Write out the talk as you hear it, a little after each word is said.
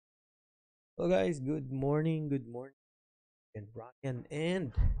Hello guys, good morning, and Ryan,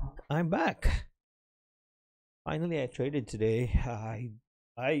 and I'm back. Finally, I traded today.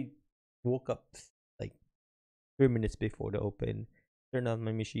 I woke up like 3 minutes before the open, turned on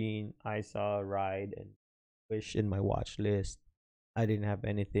my machine. I saw Ride and Wish in my watch list. I didn't have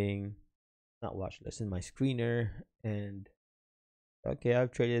anything, not watch list in my screener, and okay, I've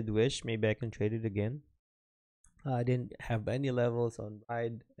traded Wish. Maybe I can trade it again. I didn't have any levels on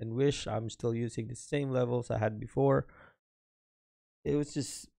Ride and Wish. I'm still using the same levels I had before. It was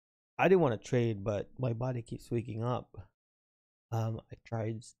just I didn't want to trade, but my body keeps waking up. I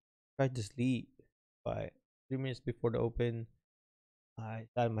tried to sleep, but 3 minutes before the open, I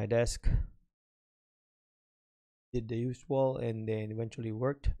sat at my desk, did the usual, and then eventually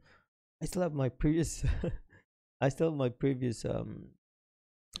worked. I still have my previous, I still have my previous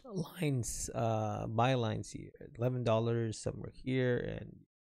lines, buy lines here, $11 somewhere here, and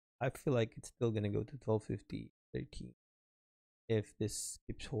I feel like it's still gonna go to 12.50, 13 if this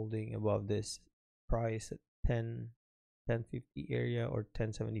keeps holding above this price at 10.50 area or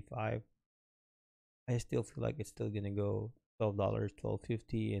 10.75. I still feel like it's still gonna go $12,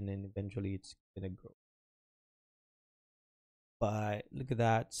 12.50, and then eventually it's gonna grow. But look at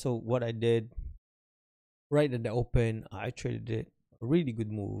that. So what I did right at the open, I traded it. A really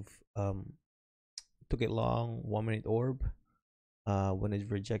good move. Took it long, 1 minute orb. When it's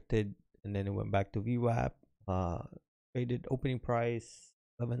rejected, and then it went back to VWAP. Traded opening price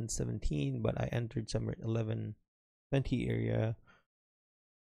 11.17, but I entered somewhere 11.20 area.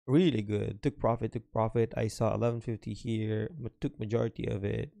 Really good. Took profit. I saw 11.50 here, but took majority of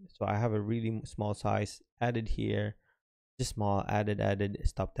it. So I have a really small size added here, just small, added,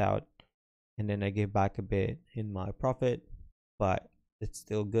 stopped out, and then I gave back a bit in my profit, but it's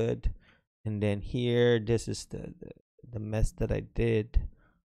still good. And then here, this is the mess that I did.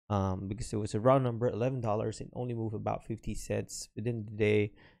 Because it was a round number, $11, and only move about 50 cents within the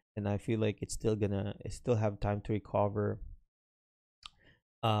day, and I feel like it still have time to recover.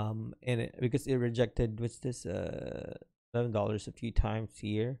 And because it rejected what's this $11 a few times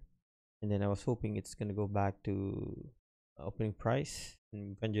here, and then I was hoping it's gonna go back to opening price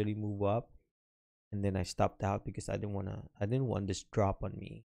and eventually move up, and then I stopped out because I didn't want this drop on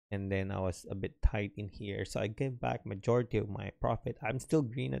me, and then I was a bit tight in here, so I gave back majority of my profit. I'm still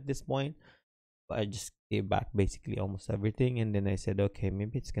green at this point, but I just gave back basically almost everything, and then I said, okay,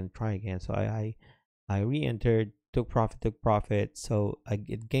 maybe it's gonna try again. So I re-entered, took profit. So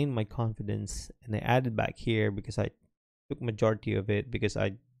it gained my confidence, and I added back here because I took majority of it because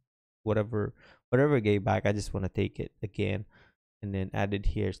I whatever whatever I gave back, I just want to take it again, and then added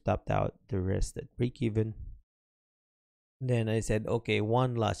here, stopped out the rest at break even. Then I said, okay,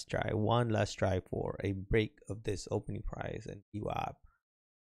 one last try for a break of this opening price and UAP.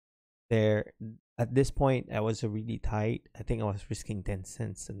 There at this point I was really tight. I think I was risking 10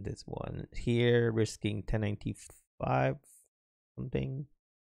 cents in this one. Here risking 10.95 something.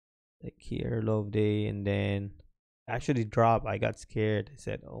 Like here low of day, and then actually drop. I got scared. I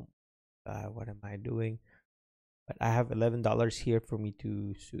said, oh what am I doing? But I have $11 here for me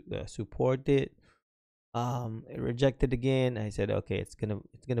to support it. It rejected again. I said, okay, it's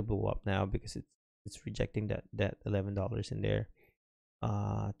gonna blow up now because it's rejecting that $11 in there.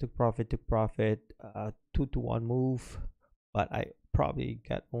 Took profit, 2 to 1 move, but I probably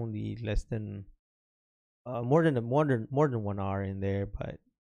got only less than more than 1 hour in there. But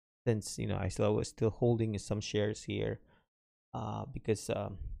since I still was still holding some shares here, because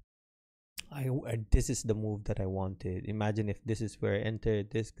this is the move that I wanted. Imagine if this is where I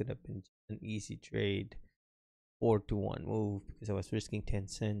entered, this could have been an easy trade, 4 to 1 move, because I was risking 10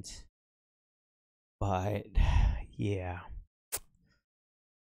 cents. But yeah,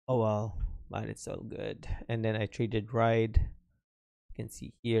 oh well, but it's all good. And then I traded Ride. You can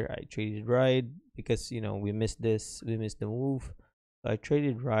see here I traded Ride because we missed the move. So I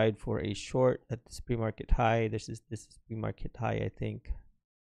traded Ride for a short at this pre-market high. This is pre-market high, I think.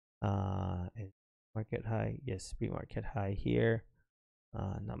 Market high, yes, pre-market high here.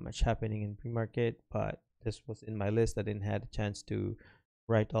 Not much happening in pre-market, but this was in my list. I didn't have a chance to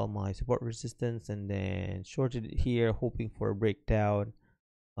write all my support resistance, and then shorted it here, hoping for a breakdown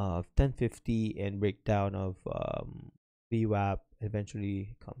of 10.50 and breakdown of VWAP.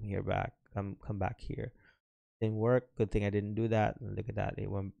 Eventually come back here. Didn't work. Good thing I didn't do that. And look at that, it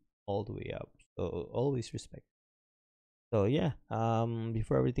went all the way up. So always respect. So yeah,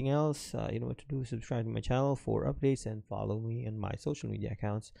 before everything else, you know what to do. Subscribe to my channel for updates and follow me on my social media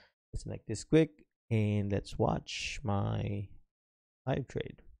accounts. Let's make this quick and let's watch my live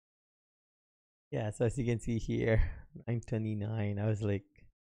trade. Yeah, so as you can see here, 9:29. I was like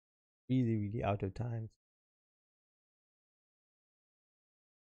really out of time.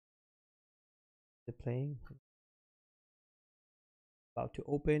 The playing about to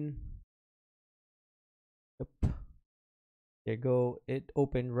open. Yep. There you go. It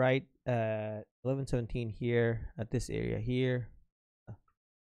opened right at 11:17 here at this area here. Uh,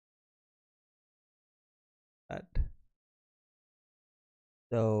 At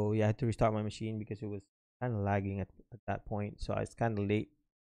So yeah, I had to restart my machine because it was kind of lagging at that point. So it's kind of late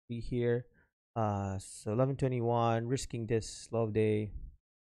to be here. So 11:21, risking this slow day.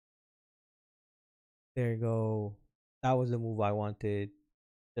 There you go. That was the move I wanted,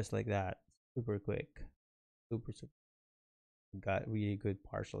 just like that. Super quick, super. Got really good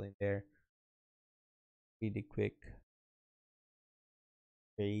partial in there. Really quick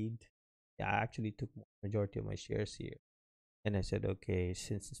trade. Yeah, I actually took majority of my shares here, and I said, okay,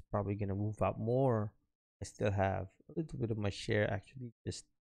 since it's probably gonna move up more, I still have a little bit of my share, actually just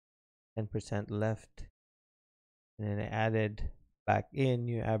 10% left, and then I added back in.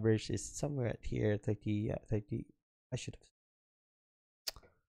 New average is somewhere at here, 30, 30. I should have.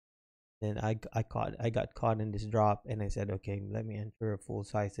 Then I got caught in this drop, and I said, okay, let me enter a full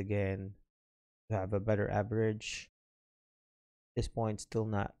size again to have a better average. This point still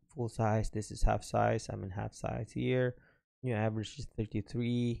not full size. This is half size. I'm in half size here. New average is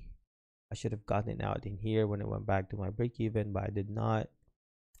 33. I should have gotten it out in here when I went back to my break even, but I did not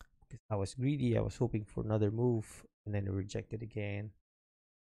because I was greedy. I was hoping for another move, and then it rejected again.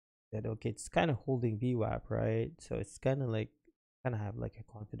 That okay, it's kind of holding VWAP, right? So it's kind of like kind of have like a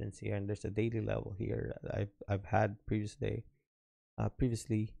confidence here, and there's a daily level here that I've had previously.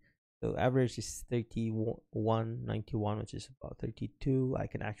 So average is 31.91, which is about 32. I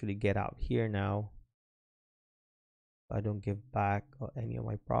can actually get out here now. I don't give back any of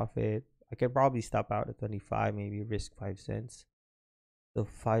my profit. I can probably stop out at 25, maybe risk 5 cents. So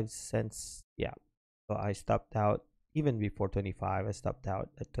 5 cents, yeah. So I stopped out even before 25. I stopped out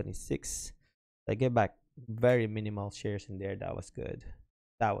at 26. I get back very minimal shares in there. That was good.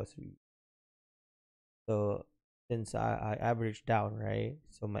 That was really so since I averaged down, right?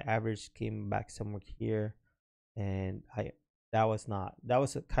 So my average came back somewhere here, and I that was not that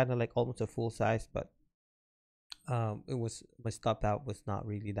was kind of like almost a full size, but it was my stop out was not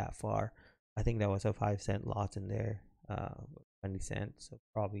really that far. I think that was a 5 cent loss in there, 20 cents. So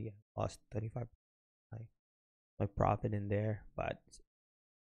probably lost 25 my profit in there, but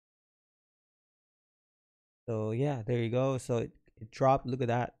so yeah, there you go. So it dropped. Look at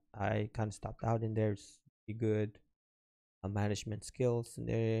that. I kind of stopped out in there. It's pretty good. Management skills in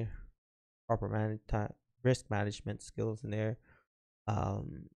there, proper risk management skills in there.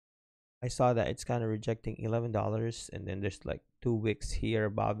 Um, I saw that it's kind of rejecting $11, and then there's like 2 wicks here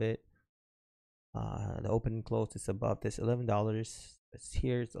above it. The open and close is above this $11. It's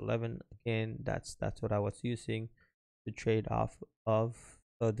here. It's 11 again. That's what I was using to trade off of.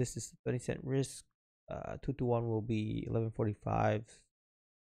 So this is 20 cent risk. 2 to 1 will be 11.45.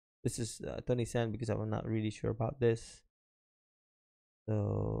 This is 20 cent because I'm not really sure about this.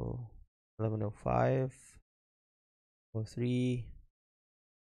 So 11.05, 03.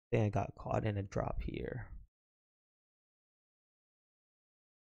 I think I got caught in a drop here.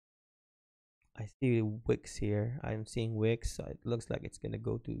 I see wicks here. I'm seeing wicks, so it looks like it's gonna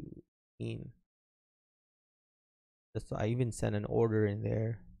go to mean. So I even sent an order in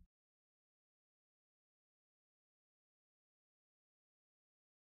there.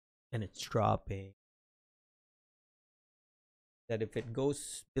 And it's dropping. That if it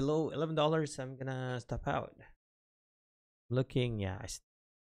goes below $11, I'm gonna stop out. Looking, yeah.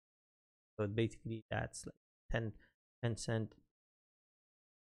 So basically, that's like 10 cent.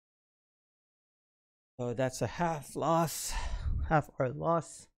 So that's a half loss, half our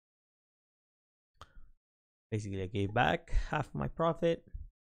loss. Basically, I gave back half my profit,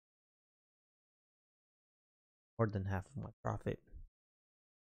 more than half of my profit.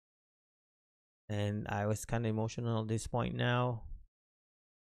 And I was kind of emotional at this point now.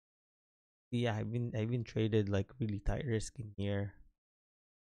 Yeah, I've been traded like really tight risk in here.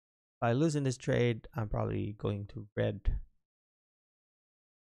 If I lose in this trade, I'm probably going to red.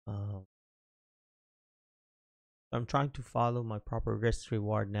 Um, I'm trying to follow my proper risk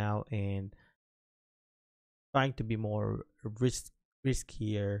reward now and trying to be more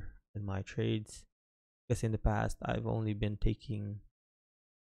riskier in my trades, because in the past I've only been taking.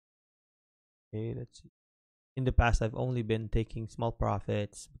 Okay, let's see. In the past I've only been taking small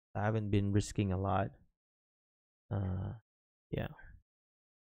profits. I haven't been risking a lot. Yeah.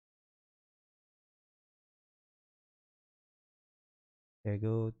 There you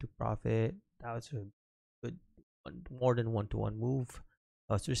go to profit. That was a good one, more than 1 to 1 move.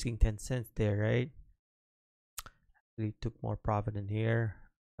 I was risking 10 cents there, right? Really took more profit in here.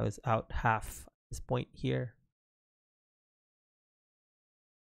 I was out half at this point here.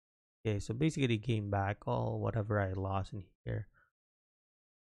 Okay, so basically gained back all whatever I lost in here.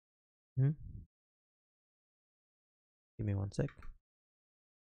 Hmm? Give me one sec.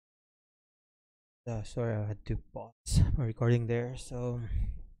 Sorry, I had to pause my recording there. So,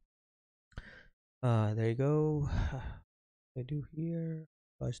 there you go. I do here.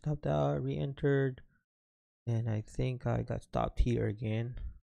 I stopped out, re-entered, and I think I got stopped here again.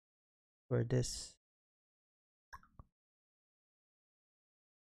 For this,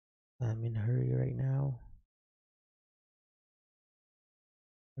 I'm in a hurry right now.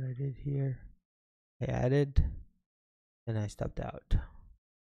 What I did here, I added, and I stopped out.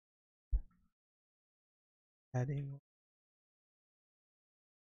 Adding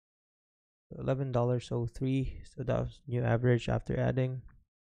 $11.03, so that was new average after adding.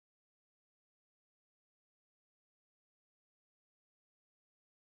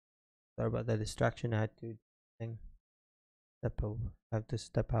 Sorry about the distraction. I had to have to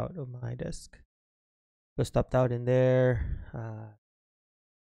step out of my desk. So stopped out in there. I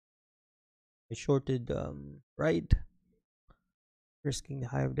shorted right, risking the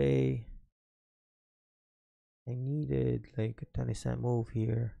high of day. I needed like a 20-cent move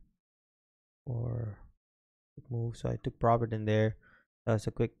here or quick move, so I took profit in there. That was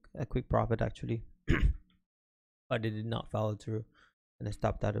a quick profit actually, but it did not follow through, and I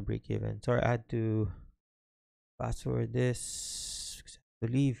stopped out of break even. Sorry, I had to fast forward this to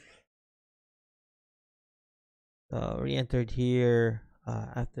leave. Re-entered here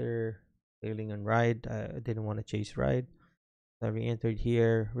after failing on ride. I didn't want to chase ride. So I re-entered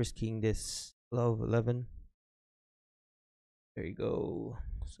here, risking this low of 11. There you go.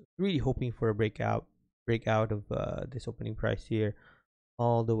 So really hoping for a breakout of this opening price here,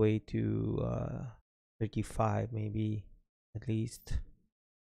 all the way to 35 maybe at least.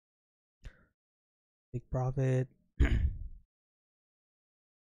 Big profit.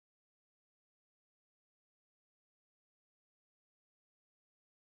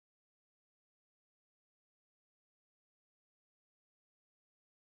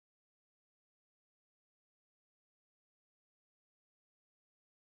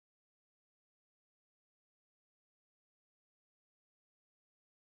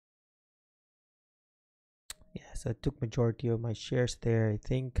 Yeah, so I took majority of my shares there, I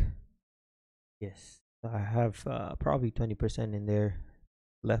think. Yes, so I have probably 20% in there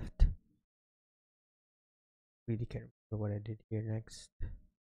left. Really can't remember what I did here next.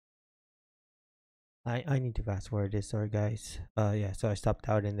 I need to fast forward this, sorry guys. Yeah, so I stopped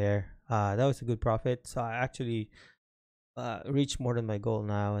out in there. That was a good profit. So I actually reached more than my goal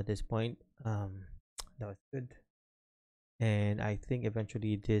now at this point. That was good. And I think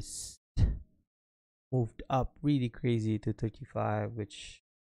eventually this moved up really crazy to 35, which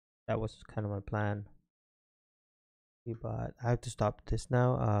that was kind of my plan. But I have to stop this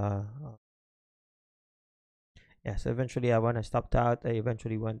now. Yeah, so eventually when I stopped out, I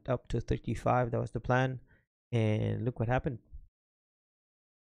eventually went up to 35. That was the plan. And look what happened.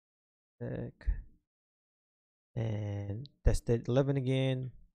 And tested 11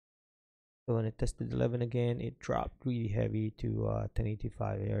 again. So when it tested 11 again, it dropped really heavy to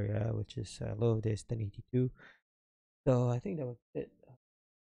 1085 area, which is low of this 1082. So I think that was it.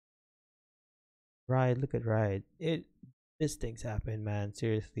 Right, look at right. This things happen, man.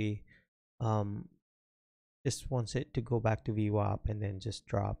 Seriously. Um, just wants it to go back to VWAP and then just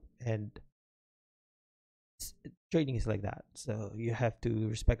drop. And trading is like that. So you have to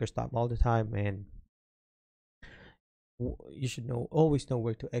respect your stop all the time, and you should always know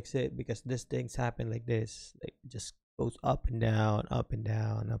where to exit, because these things happen like this. Like just goes up and down, up and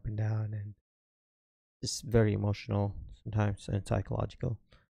down, up and down, and it's very emotional sometimes and psychological.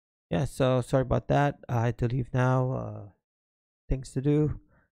 Yeah, so sorry about that. I had to leave now. Things to do,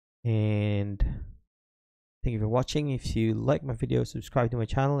 and thank you for watching. If you like my video, subscribe to my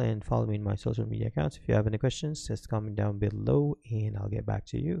channel and follow me in my social media accounts. If you have any questions, just comment down below and I'll get back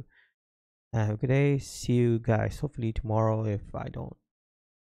to you. Have a good day. See you guys hopefully tomorrow if I don't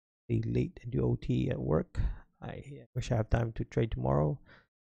be late and do OT at work. I wish I have time to trade tomorrow.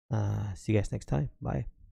 See you guys next time. Bye.